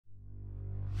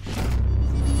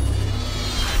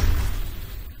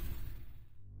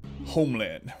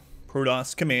Homeland.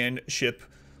 Protoss Command Ship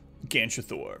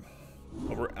Ganchathor.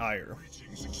 Over Ire.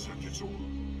 Greetings, Executor,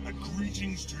 and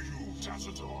greetings to you,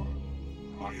 Tassadar.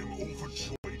 I am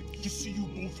overjoyed to see you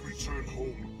both return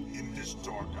home in this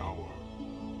dark hour.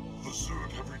 The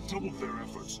Zerg have redoubled their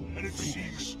efforts, and it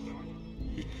seems...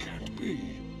 It can't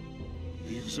be.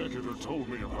 The Executor told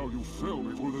me of how you fell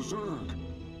before the Zerg.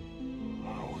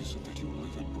 How is it that you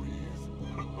live and breathe?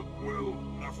 Well,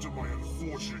 after my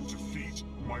unfortunate defeat,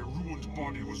 my ruined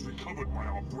body was recovered by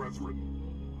our brethren.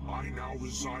 I now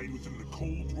reside within the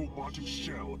cold robotic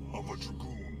shell of a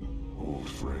Dragoon. Old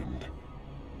friend,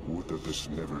 would that this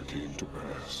never came to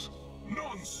pass.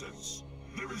 Nonsense!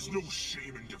 There is no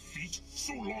shame in defeat,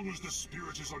 so long as the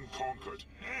spirit is unconquered,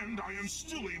 and I am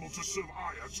still able to serve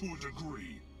Aya to a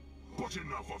degree. But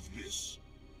enough of this.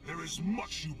 There is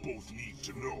much you both need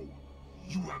to know.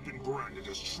 You have been branded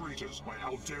as traitors by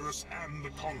Alderus and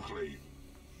the Conclave.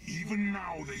 Even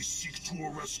now they seek to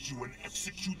arrest you and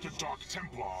execute the Dark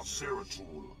Templar of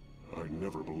Zeratul. I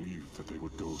never believed that they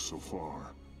would go so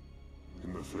far.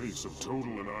 In the face of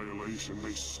total annihilation,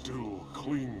 they still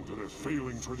cling to their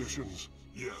failing traditions.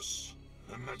 Yes,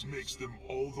 and that makes them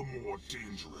all the more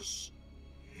dangerous.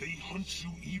 They hunt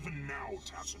you even now,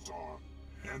 Tassadar.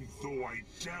 And though I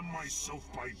damn myself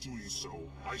by doing so,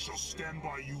 I shall stand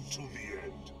by you till the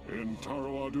end. And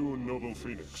Taro Adun, Noble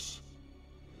Phoenix.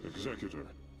 Executor,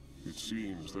 it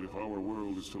seems that if our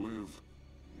world is to live,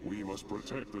 we must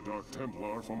protect the Dark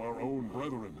Templar from our own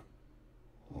brethren.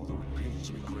 Although it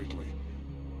pains me greatly,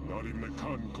 not even the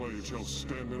Conclave shall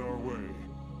stand in our way.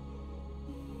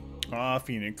 Ah,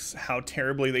 Phoenix, how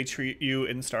terribly they treat you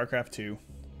in StarCraft 2.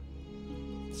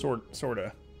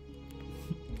 Sorta.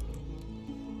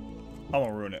 I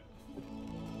won't ruin it.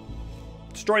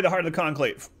 Destroy the heart of the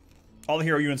Conclave. All the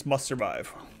hero units must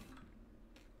survive.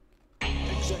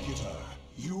 Executor,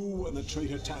 you and the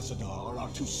traitor Tassadar are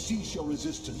to cease your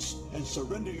resistance and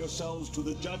surrender yourselves to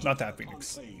the judgment. Not that,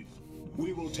 Phoenix. Conclave.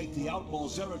 We will take the outlaw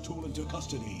Zeratul into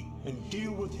custody and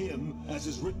deal with him as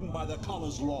is written by the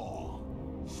Kala's law.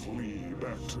 Flee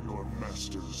back to your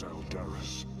masters,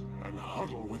 Alderus, and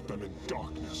huddle with them in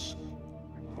darkness.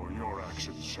 For your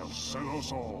actions shall send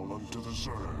us all unto the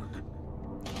Zerg.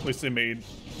 At least they made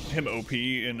him OP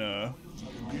in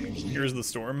Here's the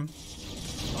Storm.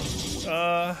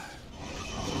 Yeah.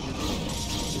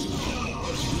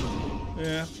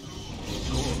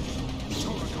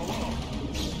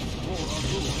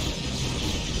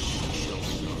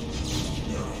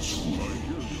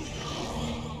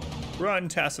 Run,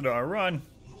 Tassadar, run!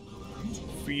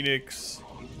 Phoenix.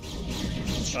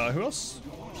 Who else?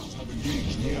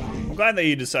 I'm glad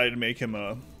they decided to make him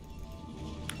a...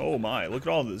 Oh my, look at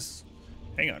all this.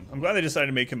 Hang on. I'm glad they decided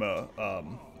to make him a,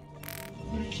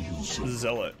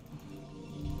 Zealot.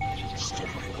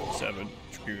 7.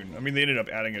 Dragoon. I mean, they ended up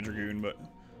adding a Dragoon, but...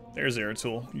 There's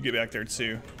Zeratul. You get back there,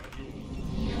 too.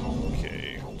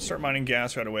 Okay. Start mining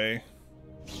gas right away.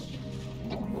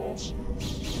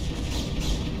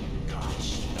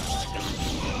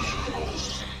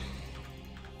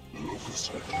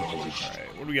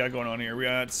 Alright, what do we got going on here? We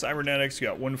got cybernetics, we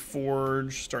got one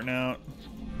forge starting out.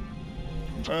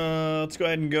 Let's go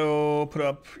ahead and go put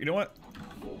up, you know what?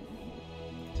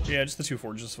 Yeah, just the 2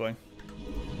 forges is fine.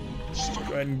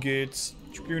 Go ahead and get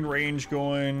Dragoon range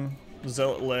going,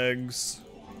 Zealot legs.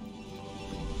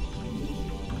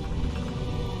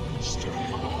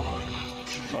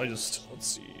 Probably just, let's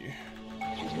see.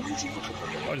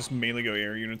 I'll just mainly go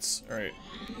air units. Alright.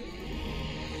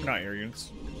 Not air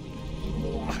units.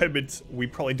 I admit we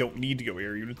probably don't need to go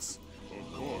air units.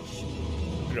 Of course.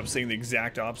 Ended up saying the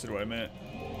exact opposite of what I meant.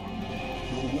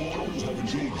 Your warriors have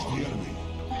engaged the enemy.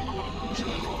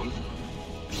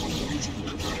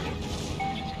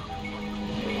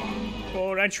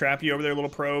 Oh, did I trap you over there, little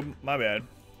probe? My bad.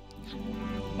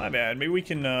 My bad. Maybe we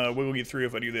can wiggle get through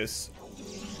if I do this.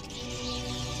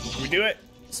 Can we do it?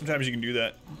 Sometimes you can do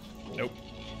that. Nope.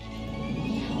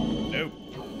 Nope.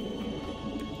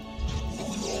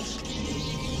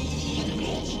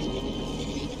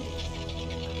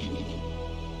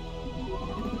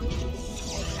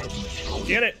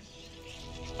 Get it!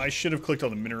 I should have clicked on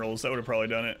the minerals. That would have probably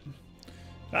done it.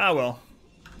 Ah, well.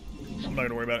 I'm not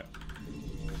gonna worry about it.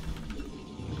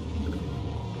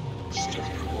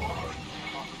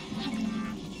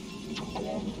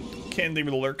 Can't think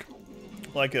of the lurk.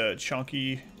 Like a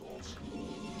chunky...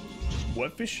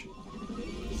 What fish?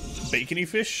 Bacony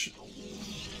fish?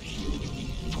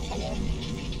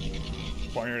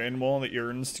 Barnyard animal that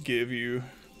yearns to give you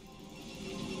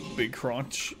big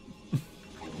crunch.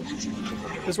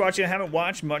 Just watching. I haven't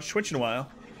watched much Twitch in a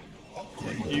while.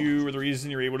 You were the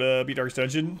reason you're able to beat Dark's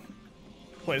Dungeon.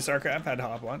 played StarCraft, had to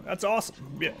hop on. That's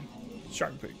awesome. Yeah,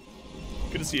 Shark Pig.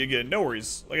 Good to see you again. No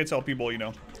worries. Like I tell people, you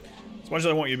know, as much as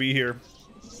I want you to be here,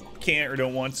 can't or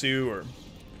don't want to, or,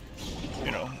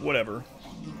 you know, whatever.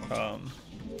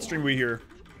 Stream will be here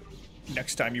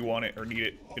next time you want it or need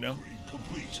it, you know?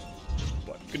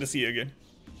 But good to see you again.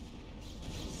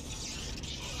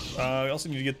 We also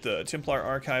need to get the Templar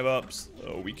archive up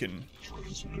so we can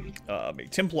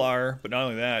make Templar, but not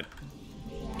only that,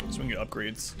 so we can get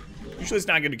upgrades. Usually it's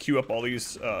not going to queue up all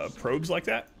these probes like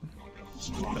that.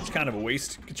 That's kind of a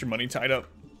waste. Get your money tied up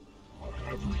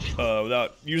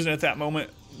without using it at that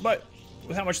moment. But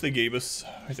with how much they gave us,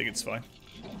 I think it's fine.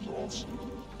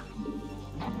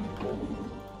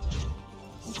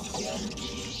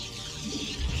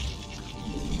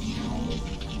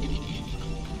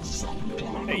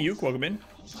 Hey, Yuke, welcome in.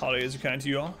 Holidays are kind to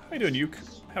you all. How you doing, Yuke?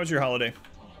 How was your holiday?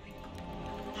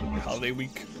 Your holiday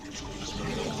week?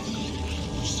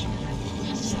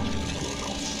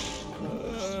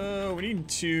 We need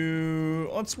to...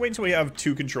 Let's wait until we have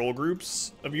 2 control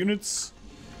groups of units.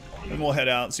 Then we'll head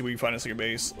out and see if we can find a second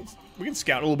base. We can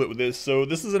scout a little bit with this. So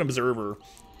this is an observer.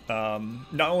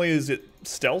 Not only is it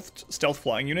stealth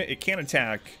flying unit, it can't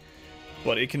attack,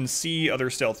 but it can see other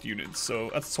stealth units.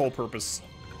 So that's its whole purpose.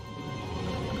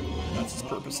 That's its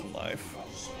purpose in life.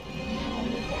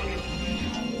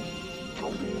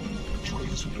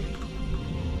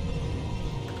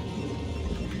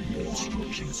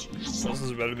 This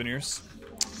is better than yours.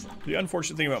 The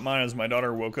unfortunate thing about mine is my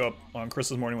daughter woke up on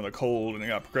Christmas morning with a cold and it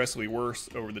got progressively worse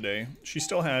over the day. She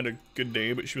still had a good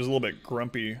day, but she was a little bit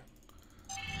grumpy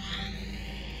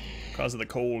because of the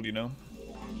cold, you know?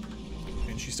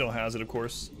 And she still has it, of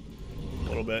course, a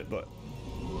little bit, but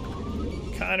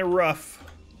kind of rough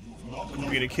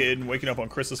being a kid and waking up on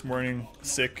Christmas morning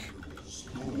sick.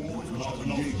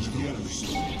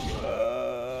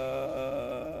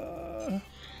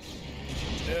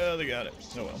 Yeah, they got it.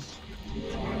 Oh well.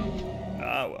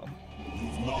 Ah well.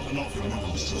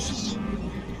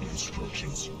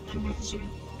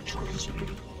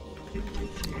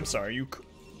 I'm sorry, you.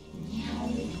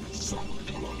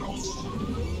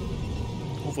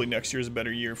 Hopefully next year's a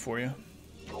better year for you.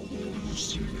 Or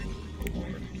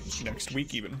next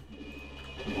week even.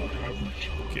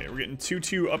 Okay, we're getting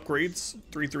 2-2 upgrades.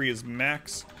 3-3 is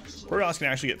max. Protoss can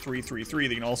actually get 3-3-3.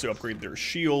 They can also upgrade their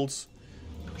shields.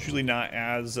 It's usually not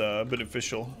as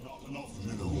beneficial.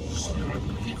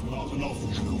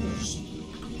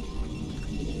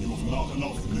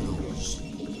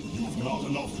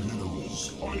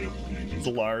 It's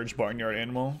a large barnyard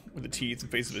animal with the teeth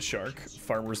and face of a shark.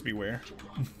 Farmers beware.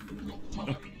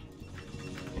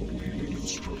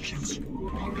 Instructions.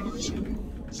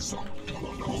 The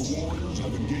warriors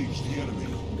have engaged the enemy.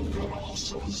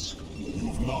 You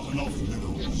have not enough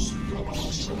minerals. We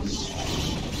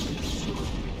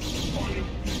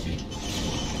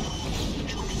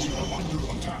are under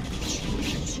attack.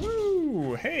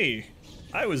 Woo! Hey,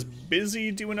 I was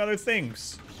busy doing other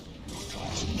things.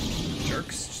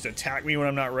 Jerks, just attack me when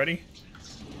I'm not ready.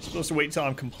 I'm supposed to wait till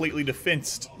I'm completely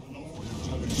defensed.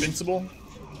 Invincible.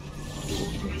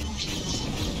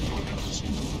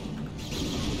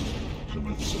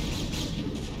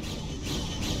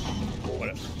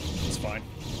 Whatever. It's fine.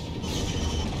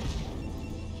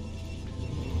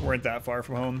 We weren't that far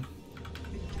from home.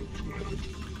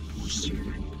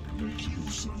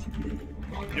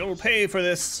 You'll pay for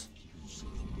this,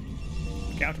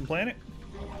 Captain Planet.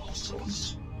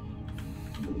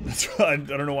 That's right. I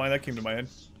don't know why that came to my head.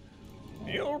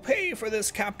 You'll pay for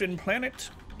this, Captain Planet.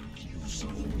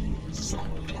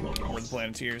 Or the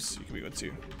Planeteers. You can be with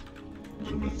too.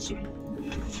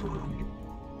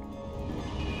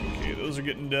 Okay, those are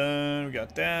getting done. We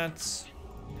got that.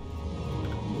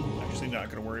 Actually, not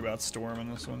gonna worry about Storm on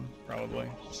this one, probably.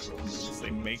 Unless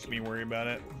they make me worry about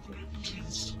it.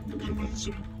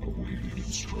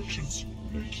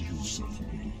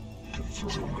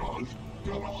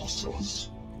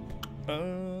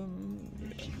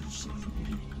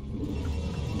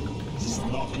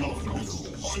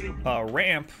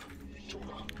 Ramp.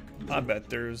 I bet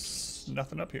there's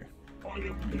nothing up here.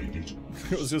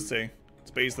 It was just a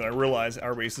space that I realized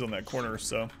our base is on that corner,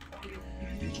 so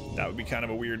that would be kind of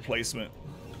a weird placement.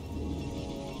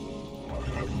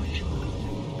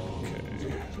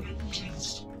 Okay.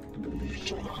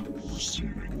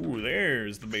 Ooh,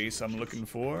 there's the base I'm looking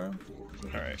for.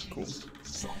 Alright, cool.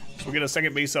 So we'll get a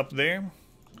second base up there.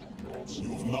 You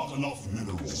have not enough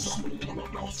minerals.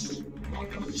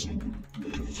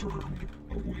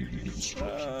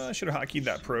 I should have hotkeyed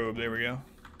that probe. There we go.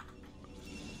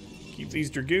 Keep these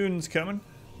dragoons coming.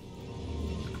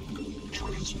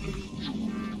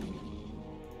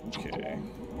 Okay.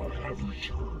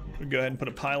 We'll go ahead and put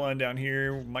a pylon down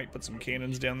here. We might put some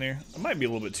cannons down there. It might be a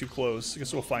little bit too close. I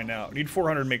guess we'll find out. We need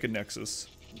 400 to make a nexus.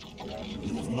 You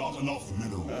have not enough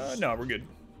minerals. No, we're good.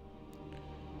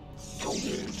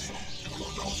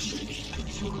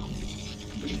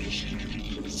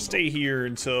 Stay here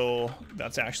until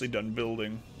that's actually done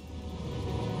building.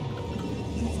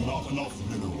 You have not enough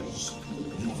minerals.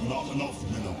 You have not enough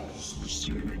minerals.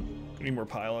 We need more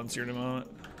pylons here in a moment.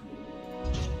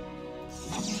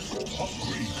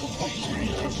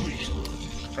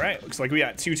 Alright, looks like we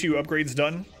got 2-2 upgrades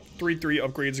done. 3-3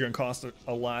 upgrades are going to cost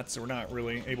a lot, so we're not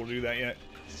really able to do that yet.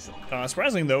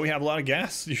 Surprisingly, though, we have a lot of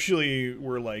gas. Usually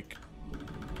we're, like,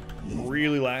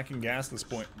 really lacking gas at this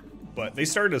point. But they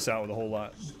started us out with a whole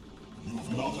lot. You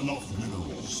have not enough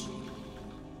minerals.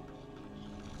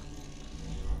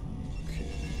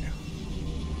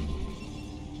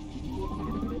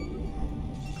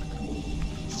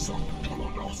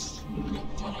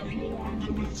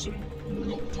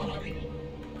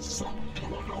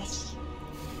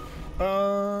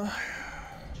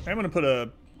 I'm gonna put a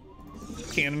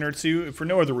cannon or two, for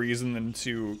no other reason than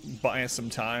to buy us some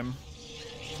time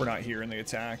if we're not here in the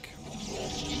attack. You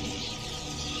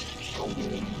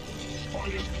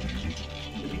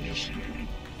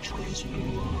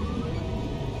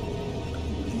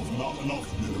have not enough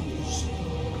minerals.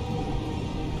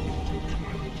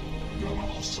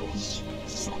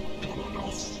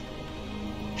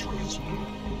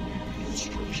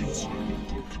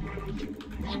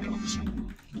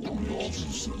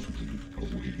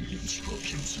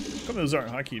 How come those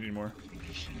aren't hotkeyed anymore?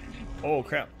 Oh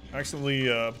crap, I accidentally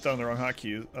put down the wrong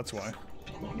hotkey, that's why.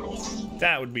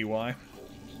 That would be why.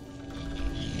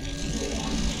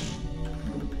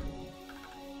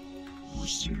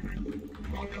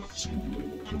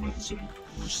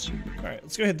 Alright,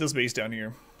 let's go hit this base down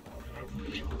here.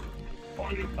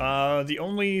 The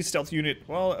only stealth unit,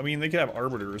 well, I mean, they could have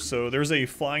arbiters, so there's a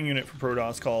flying unit for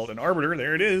Protoss called an arbiter,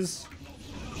 there it is,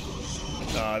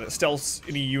 that stealths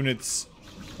any units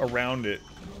around it.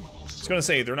 I was gonna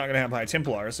say, they're not gonna have high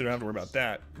Templars, so you don't have to worry about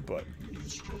that, but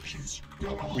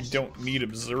we don't need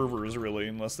observers, really,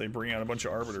 unless they bring out a bunch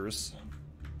of arbiters.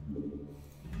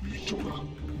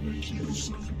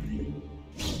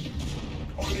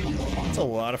 That's a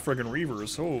lot of friggin'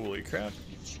 Reavers, holy crap.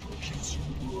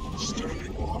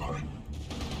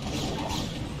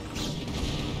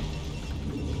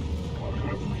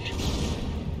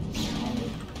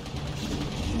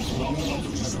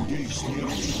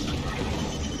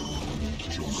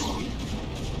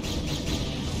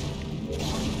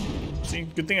 See,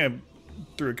 good thing I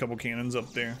threw a couple cannons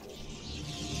up there.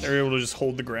 They were able to just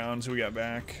hold the ground, so we got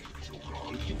back.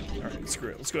 Alright, screw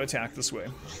it. Let's go attack this way.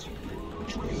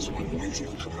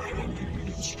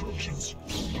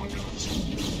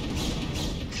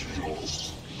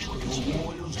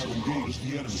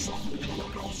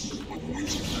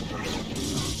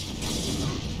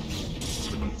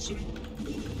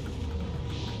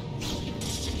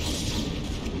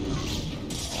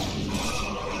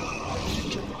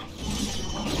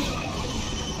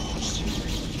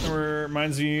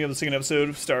 Reminds me of the second episode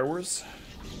of Star Wars.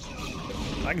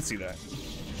 I can see that.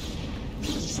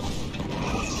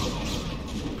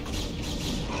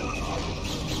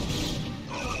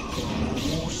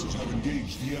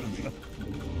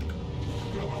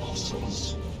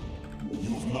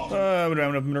 We don't have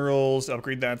enough minerals to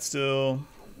upgrade that still.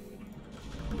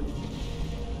 You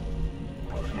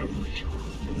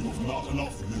have not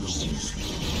enough minerals.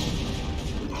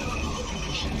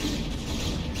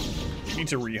 Need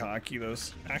to re-hockey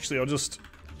those. Actually, I'll just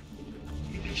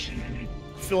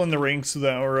fill in the ranks with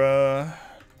our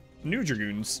new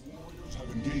dragoons. Have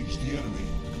engaged the enemy.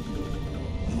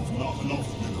 You have not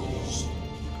enough minerals.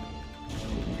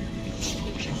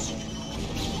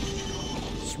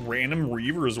 Just random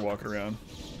Reavers walking around.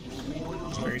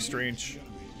 It's very strange.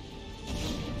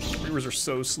 Reavers are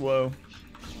so slow.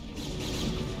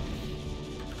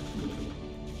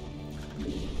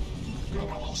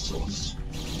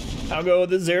 How go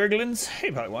the Zerglins?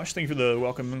 Hey, Potwash, thank you for the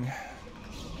welcoming,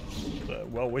 the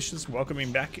well wishes,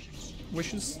 welcoming back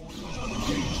wishes.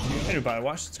 Hey,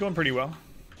 Potwash, it's going pretty well.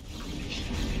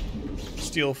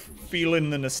 Still feeling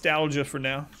the nostalgia for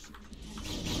now.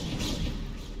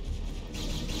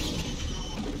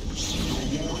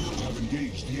 Your warriors have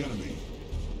engaged the enemy.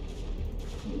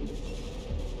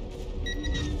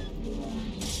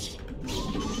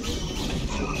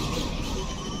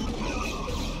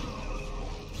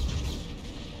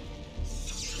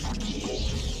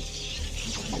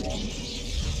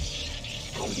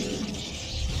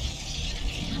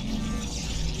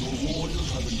 Your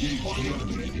warriors have engaged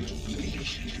the enemy.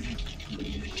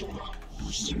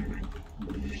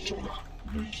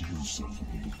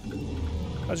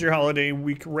 How's your holiday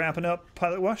week wrapping up,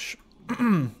 Pilot Wash?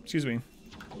 Excuse me.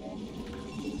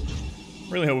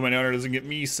 Really hoping my daughter doesn't get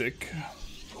me sick.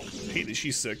 Hate that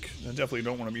she's sick. I definitely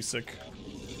don't want to be sick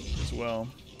as well.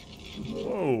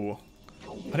 Whoa.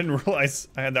 I didn't realize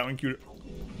I had that one queued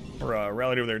or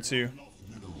rallied over there too.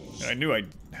 And I knew I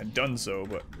had done so,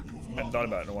 but I hadn't thought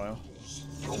about it in a while.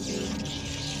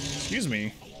 Excuse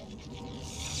me.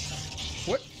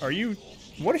 What are you?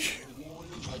 What are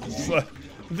you?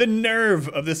 The nerve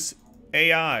of this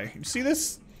AI. You see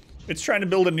this? It's trying to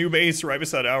build a new base right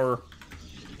beside our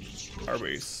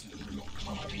base.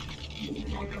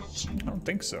 I don't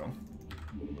think so.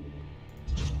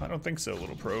 I don't think so,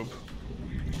 little probe.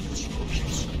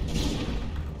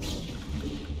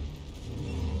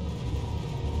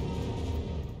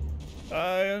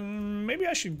 Maybe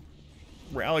I should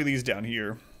rally these down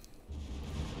here.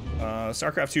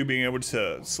 StarCraft 2 being able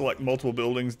to select multiple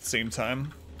buildings at the same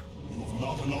time.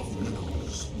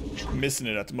 I'm missing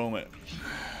it at the moment.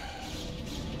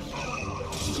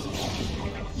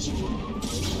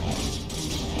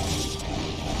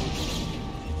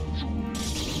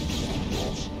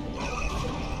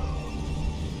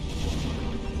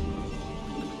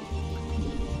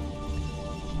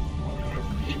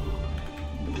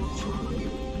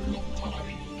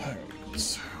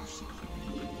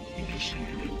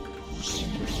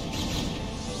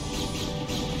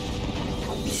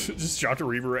 Just dropped a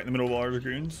Reaver right in the middle of all our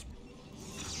dragoons.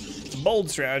 It's a bold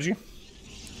strategy.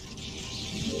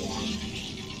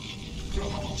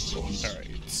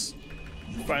 Alright.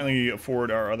 Finally afford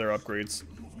our other upgrades.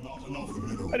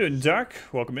 How doing, Dark?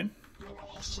 Welcome in.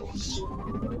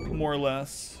 More or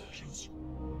less.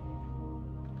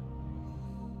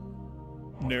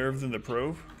 Nerve than the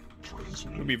probe?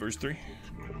 Would be verse 3.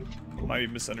 Might be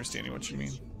misunderstanding what you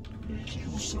mean.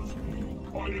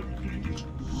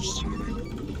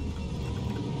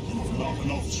 Not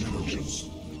enough generations.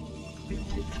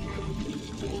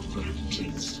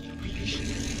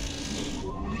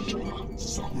 Your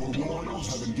warriors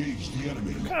have engaged the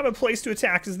enemy. What kind of a place to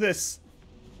attack is this?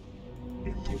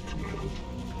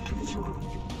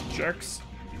 Sharks?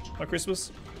 On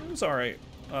Christmas? It was alright.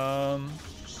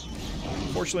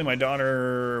 Fortunately my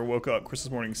daughter woke up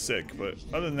Christmas morning sick, but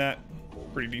other than that,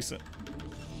 pretty decent.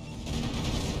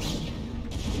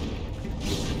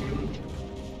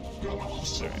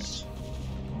 Alright.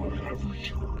 I have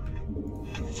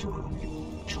returned.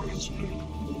 Confirm. Transmit.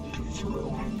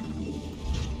 Confirm.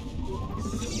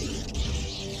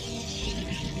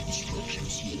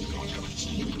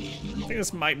 I think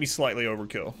this might be slightly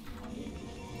overkill.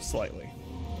 Slightly.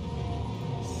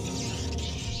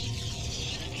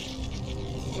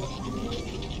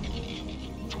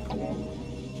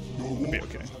 It'll be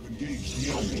okay.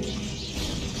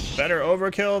 Better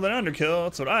overkill than underkill,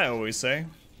 that's what I always say.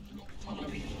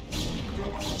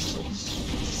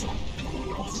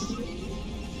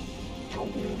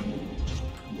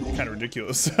 Kind of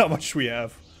ridiculous how much we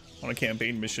have on a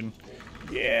campaign mission.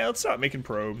 Yeah, let's stop making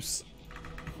probes.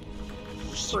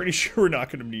 Pretty sure we're not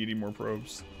going to need any more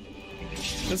probes.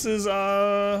 This is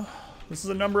a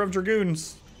number of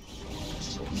dragoons.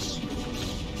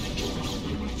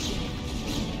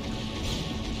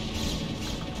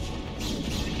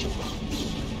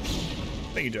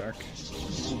 Thank you, Dark.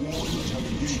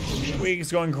 Week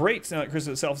is going great now that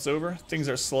Christmas itself is over. Things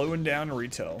are slowing down in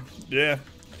retail. Yeah.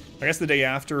 I guess the day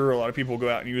after, a lot of people go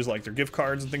out and use like their gift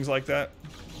cards and things like that.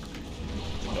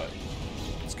 But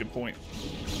that's a good point.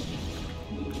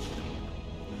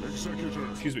 Executor.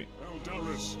 Excuse me.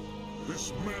 Eldaris,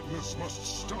 this madness must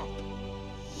stop.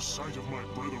 The sight of my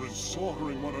brethren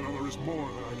slaughtering one another is more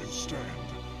than I can stand.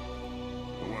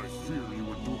 Though I fear you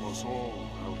would doom us all,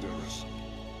 Eldaris,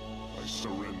 I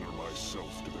surrender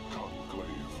myself to the Conclave.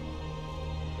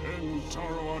 End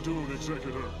Taro Adun,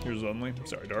 Executor. Here's only.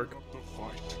 Sorry, Dark. The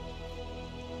fight.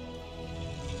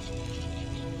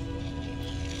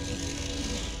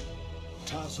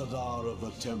 Tassadar of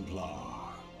the Templar,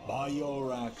 by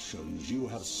your actions you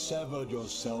have severed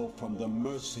yourself from the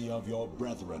mercy of your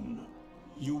brethren.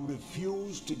 You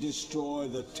refused to destroy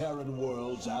the Terran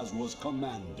worlds as was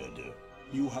commanded.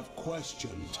 You have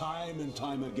questioned time and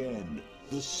time again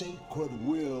the sacred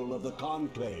will of the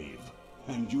Conclave,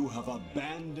 and you have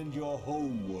abandoned your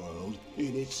home world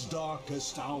in its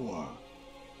darkest hour.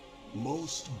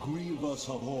 Most grievous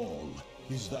of all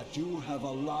is that you have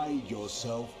allied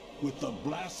yourself with the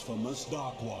blasphemous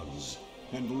Dark Ones,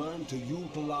 and learned to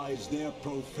utilize their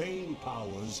profane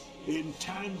powers in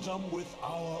tandem with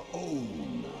our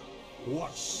own.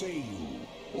 What say you,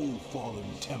 O fallen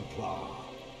Templar?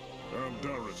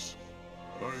 Aldaris,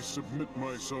 I submit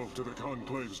myself to the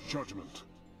Conclave's judgment.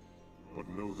 But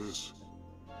know this,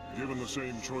 given the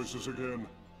same choices again,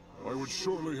 I would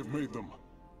surely have made them.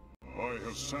 I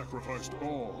have sacrificed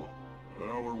all that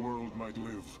our world might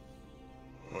live.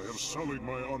 I have sullied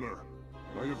my honor.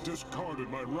 I have discarded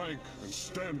my rank and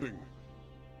standing.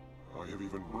 I have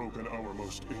even broken our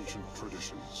most ancient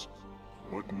traditions.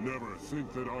 But never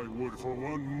think that I would for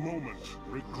one moment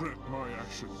regret my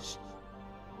actions.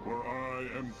 For I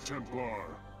am Templar,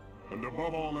 and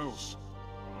above all else,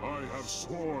 I have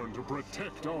sworn to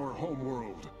protect our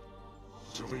homeworld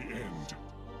till the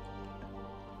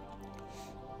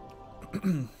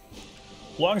end.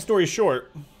 Long story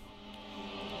short,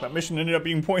 that mission ended up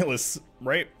being pointless,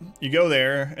 right? You go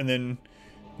there, and then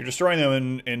you're destroying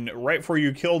them, and right before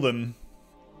you kill them,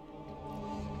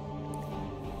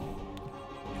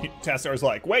 Tassadar's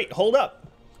like, wait, hold up.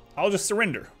 I'll just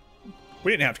surrender.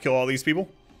 We didn't have to kill all these people.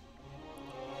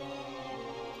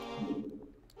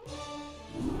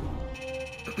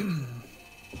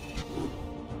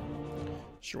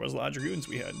 Sure was a lot of Dragoons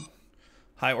we had.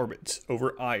 High orbit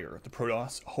over Ire, the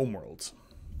Protoss homeworlds.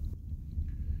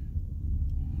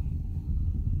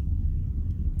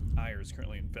 Ire is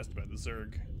currently infested by the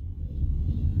Zerg.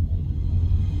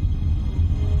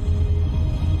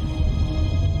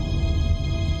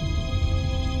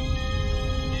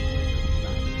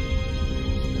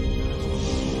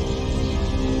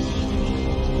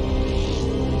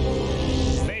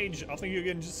 Mage, I'll thank you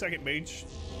again in just a second, Mage.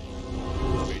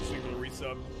 Mage, thank you for the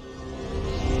resub.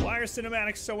 Why are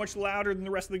cinematics so much louder than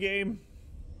the rest of the game?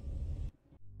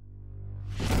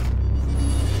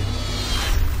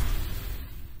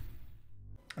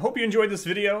 I hope you enjoyed this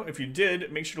video. If you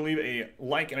did, make sure to leave a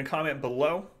like and a comment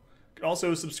below. You can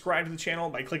also subscribe to the channel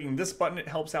by clicking this button. It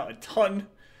helps out a ton.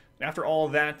 And after all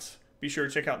of that, be sure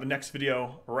to check out the next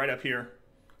video right up here.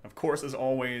 Of course, as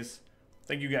always,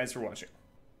 thank you guys for watching.